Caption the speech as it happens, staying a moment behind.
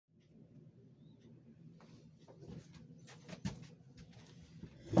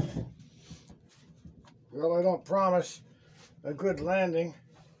Well, I don't promise a good landing.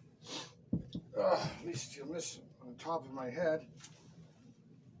 At least you'll miss on top of my head.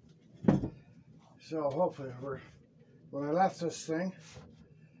 So hopefully when I left this thing,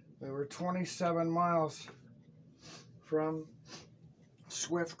 we were 27 miles from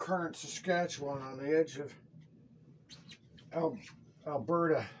Swift Current, Saskatchewan, on the edge of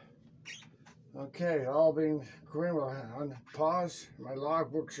Alberta. Okay, all being green. On pause. My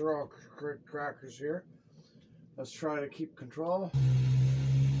logbooks are all crackers here. Let's try to keep control.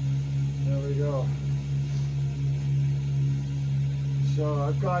 There we go. So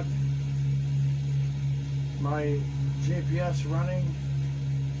I've got my GPS running,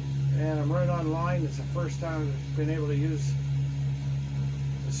 and I'm right online. It's the first time I've been able to use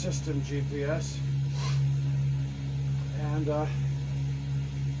the system GPS, and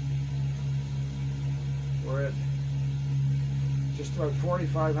we're at just about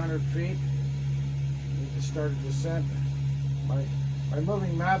 4,500 feet. We just started descent. My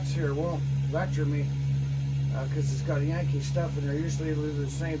moving maps here won't vector me because it's got Yankee stuff in there. Usually it'll do the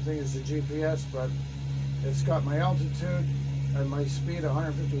same thing as the GPS, but it's got my altitude and my speed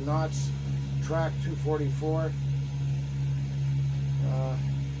 150 knots, track 244.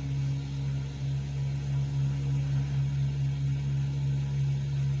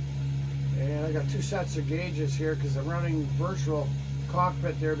 And I got two sets of gauges here because I'm running virtual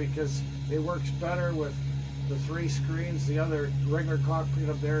cockpit there because it works better with the 3 screens. The other regular cockpit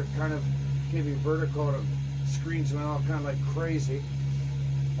up there kind of gave me vertigo. Screens went all kind of like crazy.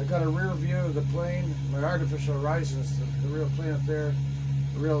 I got a rear view of the plane. My artificial horizon's the real plane up there,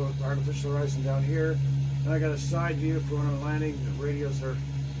 the real artificial horizon down here. And I got a side view for when I'm landing. The radios are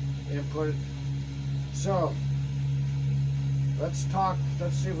inputted. So let's talk.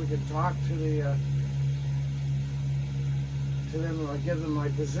 Let's see if we can talk to the to them. Give them my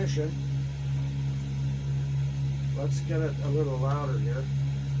position. Let's get it a little louder here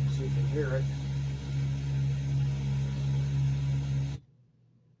so you can hear it.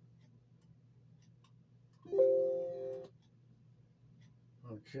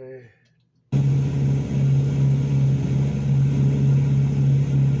 Okay.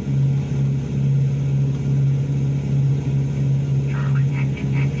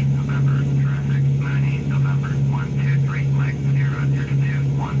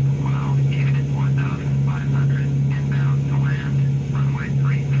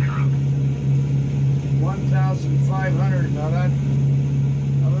 Now that's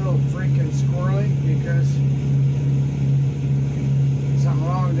a little freaking squirrely because something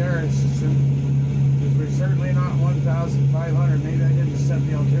wrong there in the system. Because we're certainly not 1,500. Maybe I didn't set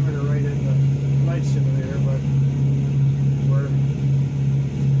the altimeter right in the flight simulator, but we're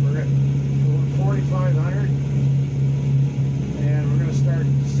at 4,500, and we're going to start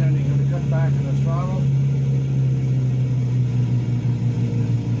descending. I'm going to cut back on the throttle.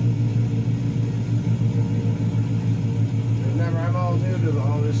 I'm all new to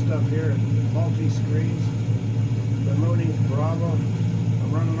all this stuff here, multi-screens, the Mooney Bravo.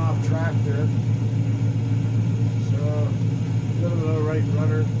 I'm running off track there, so a little bit of right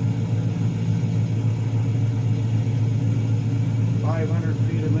rudder. 500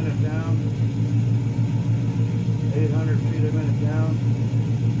 feet a minute down, 800 feet a minute down.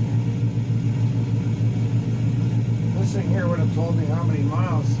 This thing here would have told me how many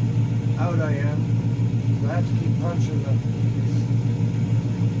miles out I am, so I have to keep punching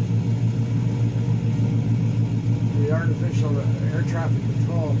the artificial air traffic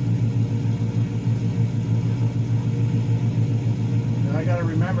control. And I got to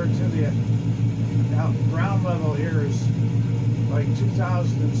remember too, the ground level here is like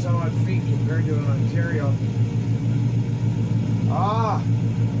 2,000 and some odd feet compared to in Ontario. Ah,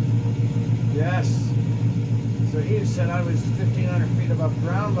 yes. So he said I was 1,500 feet above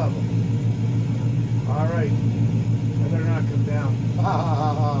ground level. All right, I better not come down. Ha ha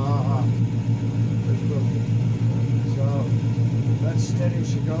ha ha ha. So that's steady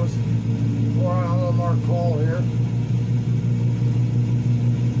she goes. Pour on a little more coal here.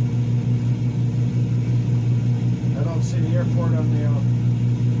 I don't see the airport on the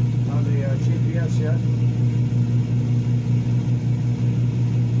GPS yet.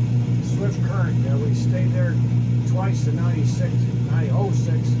 Swift Current. Yeah, we stayed there twice in '06.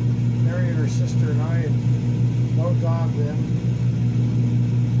 Mary and her sister and I, and no dog then.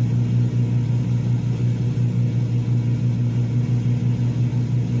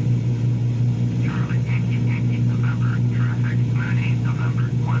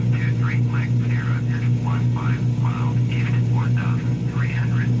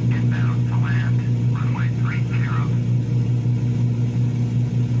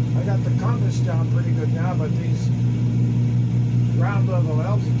 sound pretty good now, but these ground level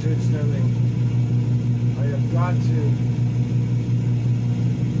altitudes and everything, I have got to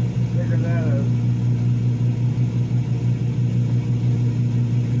figure that out.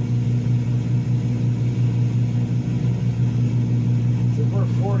 So we're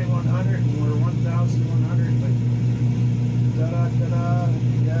 4,100 and we're 1,100, like da-da-da-da,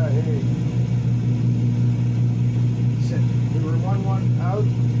 yeah, hey. We were 1-1 out.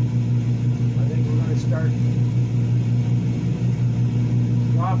 I think we're going to start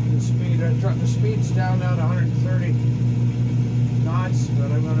dropping the speed. The speed's down now to 130 knots,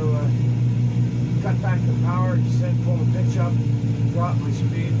 but I'm going to cut back the power, just then pull the pitch up, drop my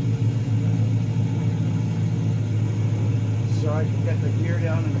speed, so I can get the gear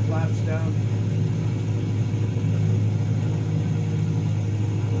down and the flaps down.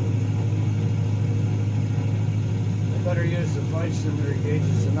 Better use the flight simulator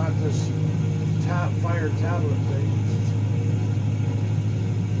gauges and not this fire tablet thing.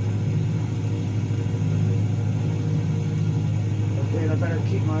 Okay, and I better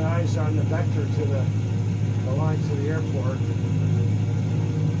keep my eyes on the vector to the line to the airport.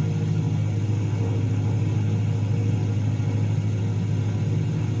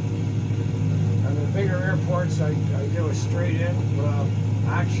 And the bigger airports, I do a straight in. Well,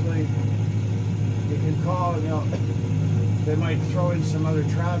 actually, you can call and they might throw in some other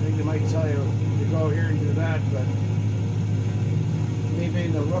traffic. They might tell you to go here and do that, but me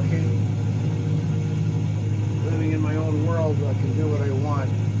being the rookie, living in my own world, I can do what I want,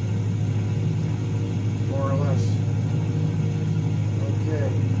 more or less.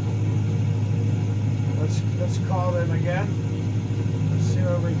 Okay, let's call them again. Let's see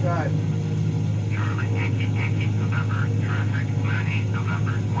what we got. Charlie, Yankee, November, traffic, 98,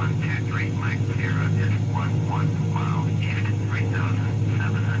 November, 123, Mike Sierra is 11 miles east,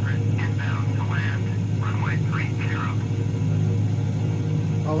 3,700, inbound to land, runway 30.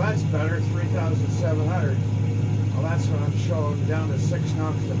 Oh, that's better, 3,700. Well, that's what I'm showing, down to 6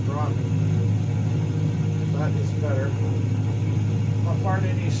 knots of dropping. That is better. How far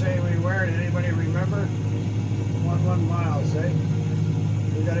did he say we were? Did anybody remember? 1 miles, eh?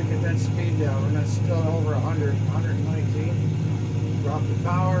 We gotta get that speed down. We're not still over 100, 119. Drop the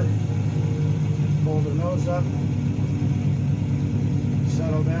power, pull the nose up,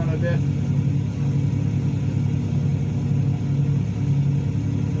 settle down a bit.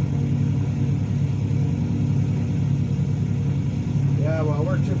 Yeah, well,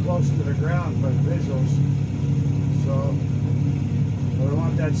 we're too close to the ground, but visuals. So, we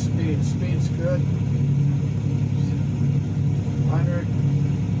want that speed. Speed's good. 100.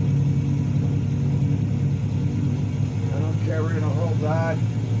 Okay, we're going to hold that.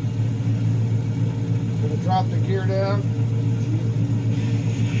 Going to drop the gear down.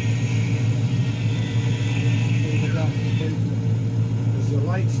 There's the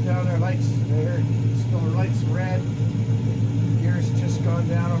lights down there. Lights there. Still the lights red. Gear's just gone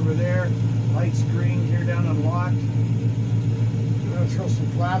down over there. Lights green. Gear down unlocked. I'm going to throw some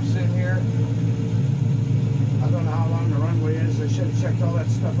flaps in here. I don't know how long the runway is. I should have checked all that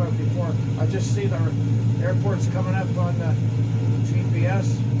stuff out before. I just see the airports coming up on the GPS.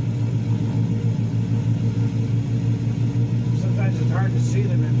 Sometimes it's hard to see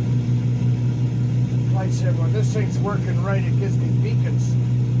them in flight sim. When this thing's working right, it gives me beacons,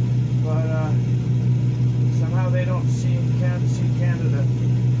 but somehow they don't can't see Canada.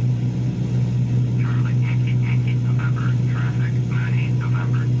 Charlie, Yankee, November, traffic, 98,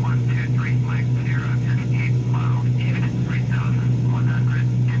 November, 123, Mike Sierra is 8 miles east, 3,100,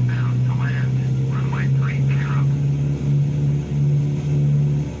 inbound to land, runway 30.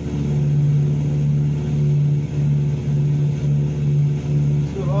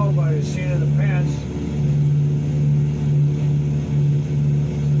 Too low by the seat of the pants.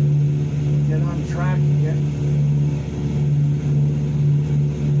 Get on track again.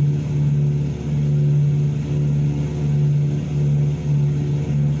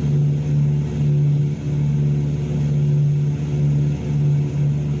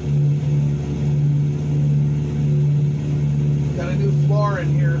 Got a new floor in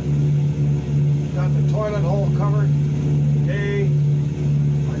here. Got the toilet hole covered. Yay.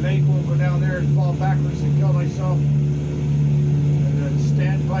 My leg won't go down there and fall backwards and kill myself. And the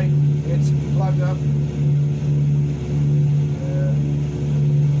standpipe, it's plugged up.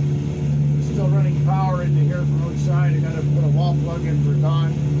 Still running power into here from outside. I got to put a wall plug in for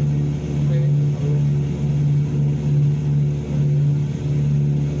Don.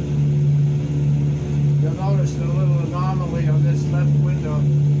 You'll notice the little anomaly on this left window.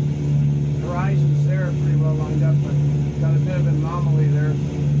 Horizon's there pretty well lined up, but got a bit of an anomaly there.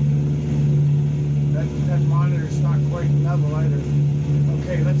 That monitor's not quite level either.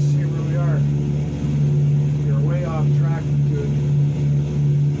 Okay, let's see where we are. You're way off track, dude.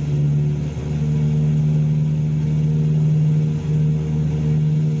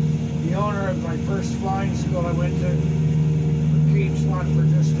 The owner of my first flying school I went to, for keeps, not for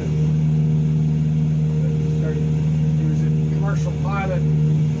just a, he was a commercial pilot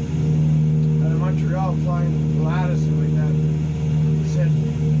out of Montreal flying Gladys and like that. He said,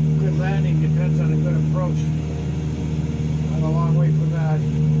 good landing depends on a good approach. I'm a long way from that.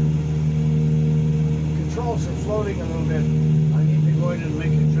 Controls are floating a little bit. I need to go in and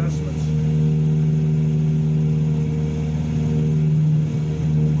make adjustments.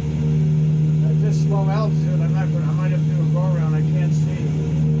 At this low altitude, I might have to do a go around. I can't see.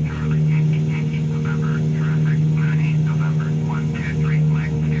 Charlie Yankee, November, traffic 90, November, 123,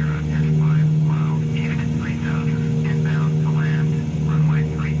 Mike Sierra is 5 miles east, 3000, inbound to land, runway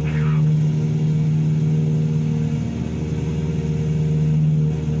 30.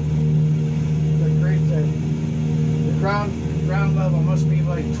 The great thing. The ground level must be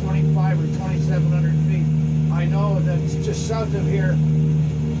like 25 or 2,700 feet. I know that's just south of here,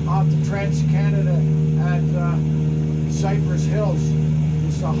 off the Trans-Canada at Cypress Hills.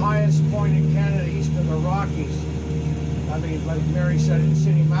 It's the highest point in Canada east of the Rockies. I mean, like Mary said, in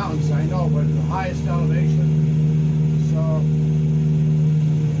City Mountains, I know, but the highest elevation. So,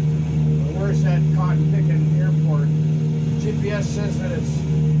 where's that Cotton Picking Airport? GPS says that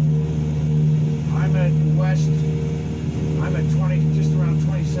I'm at west, I'm at 20, just around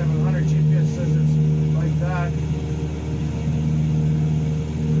 2,700. GPS says it's like that.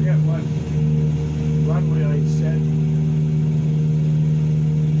 Forget what runway I said.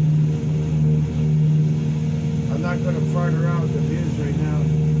 I'm not going to fart around with the views right now.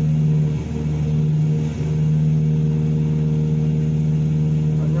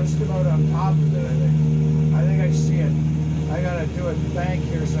 I'm just about on top of it, I think. I think I see it. I got to do a bank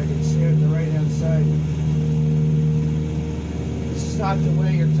here so I can see it on the right hand side. This is not the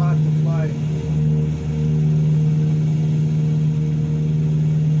way you're taught to fly.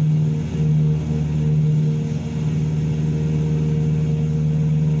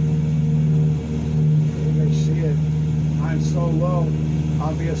 So low,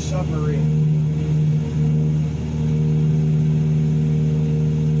 I'll be a submarine.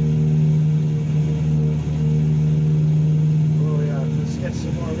 Oh yeah, let's get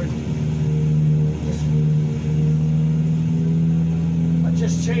some more. I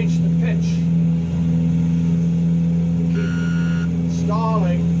just changed the pitch.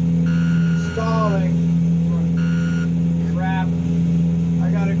 Stalling. Crap. I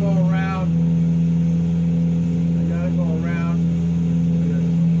gotta go around.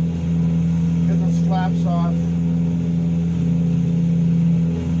 Flaps off.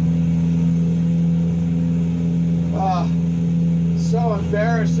 So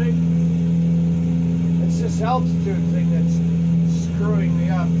embarrassing. It's this altitude thing that's screwing me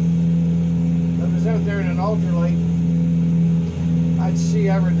up. If I was out there in an ultralight, I'd see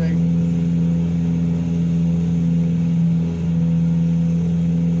everything.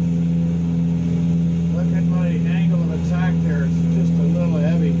 Look at my angle of attack there. It's just a little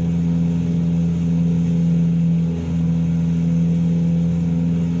heavy.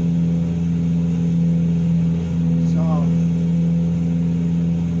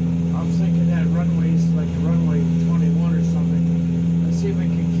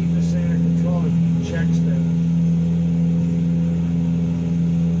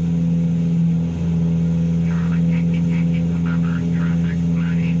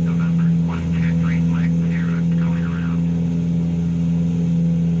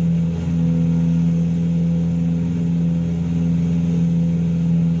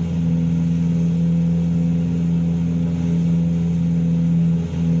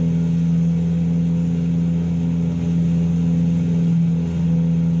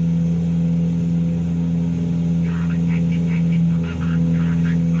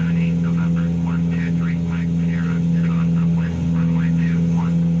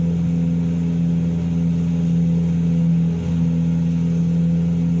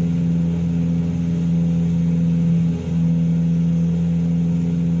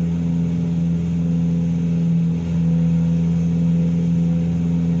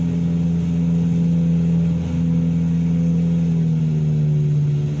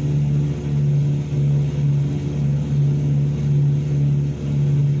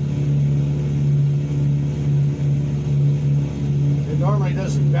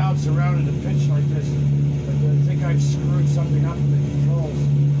 Doesn't bounce around in a pitch like this, but I think I've screwed something up in the controls.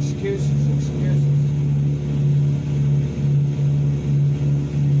 Excuses.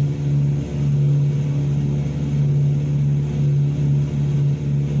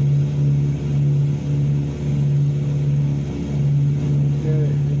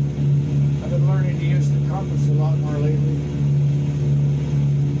 compass a lot more lately.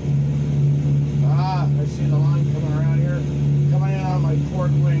 Ah, I see the line coming around here. Coming in on my port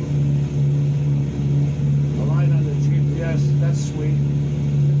wing. The line on the GPS. That's sweet.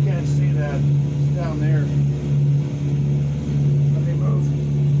 You can't see that. It's down there. Let me move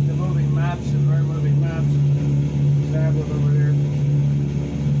the moving maps and our moving maps. Tablet over there.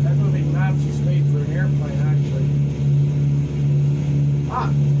 That moving maps is made for an airplane, actually. Ah,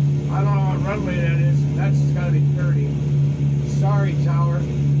 I don't know what runway that is. That's got to be 30. Sorry, tower.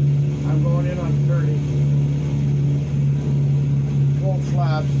 I'm going in on 30. Full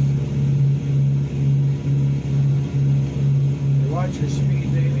flaps. Watch your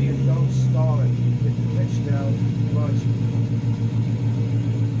speed, Davey, and don't stall it. Get the pitch down. Watch.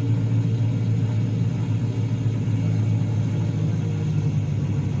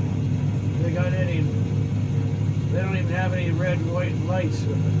 They don't even have any red and white lights,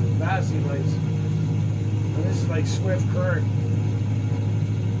 Bassy lights. And this is like Swift Current.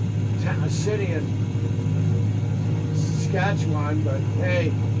 A city in Saskatchewan, but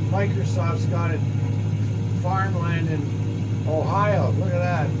hey, Microsoft's got it. Farmland in Ohio. Look at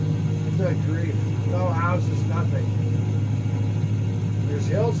that. Good grief. No houses, nothing. There's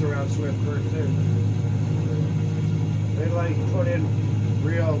hills around Swift Current too. They like put in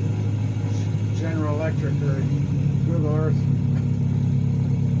real General Electric or Google Earth.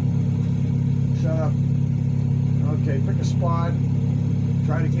 Shut up. Okay, pick a spot.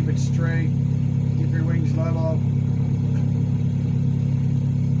 Try to keep it straight. Keep your wings level.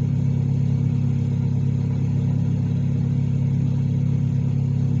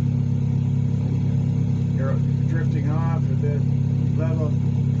 You're drifting off a bit. Level.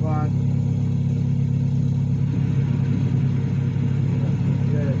 Come on.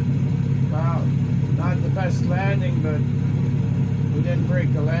 Okay. Wow. Not the best landing, but we didn't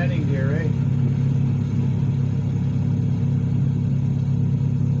break the landing gear, eh?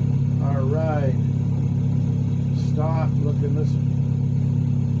 All right. Stop. Look at this.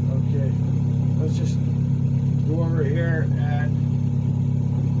 Okay. Let's just go over here and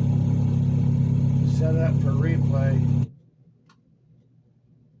set it up for replay.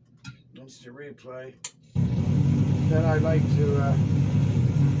 That's the replay. Then I'd like to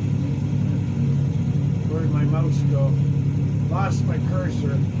where'd my mouse go? Lost my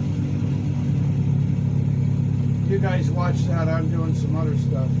cursor. You guys watch that. I'm doing some other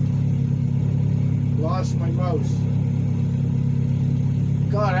stuff. Lost my mouse.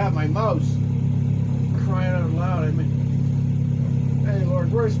 God, I have my mouse. Crying out loud. I mean, hey Lord,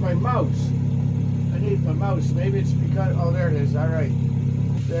 where's my mouse? I need my mouse. Maybe it's because, oh, there it is. All right.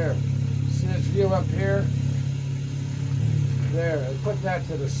 There. See this view up here? There. I put that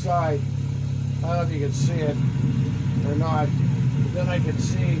to the side. I don't know if you can see it or not. But then I can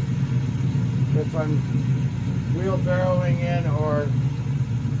see if I'm wheelbarrowing in or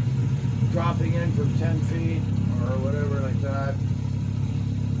dropping in from 10 feet or whatever like that.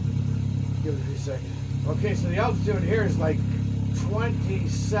 Give it a few seconds. Okay, so the altitude here is like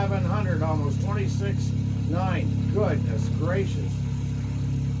 2,700 almost, 26,900. Goodness gracious.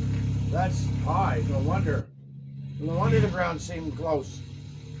 That's high, no wonder. No wonder the ground seemed close.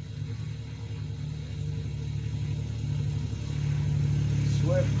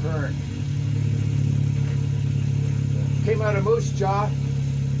 Swift Current. Came out of Moose Jaw,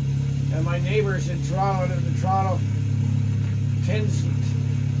 and my neighbors in Toronto, live in Toronto,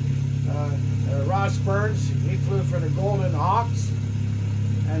 Ross Burns, he flew for the Golden Hawks,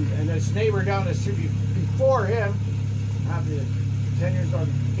 and his neighbor down the street before him, after 10 years old,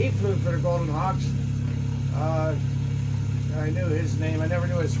 he flew for the Golden Hawks. I knew his name, I never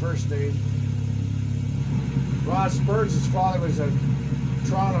knew his first name. Ross Burns, his father was a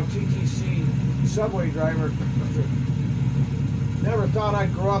Toronto TTC subway driver. Never thought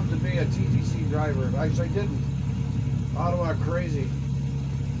I'd grow up to be a TTC driver. Actually, I didn't. Ottawa crazy.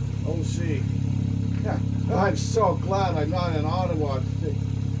 OC. Yeah, I'm so glad I'm not in Ottawa.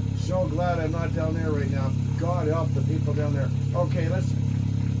 So glad I'm not down there right now. God help the people down there. Okay, let's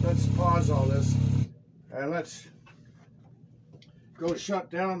pause all this and let's go shut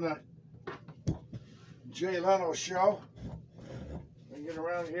down the Jay Leno show and get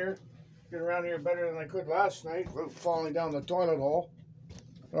around here better than I could last night without falling down the toilet hole.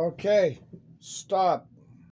 Okay, stop.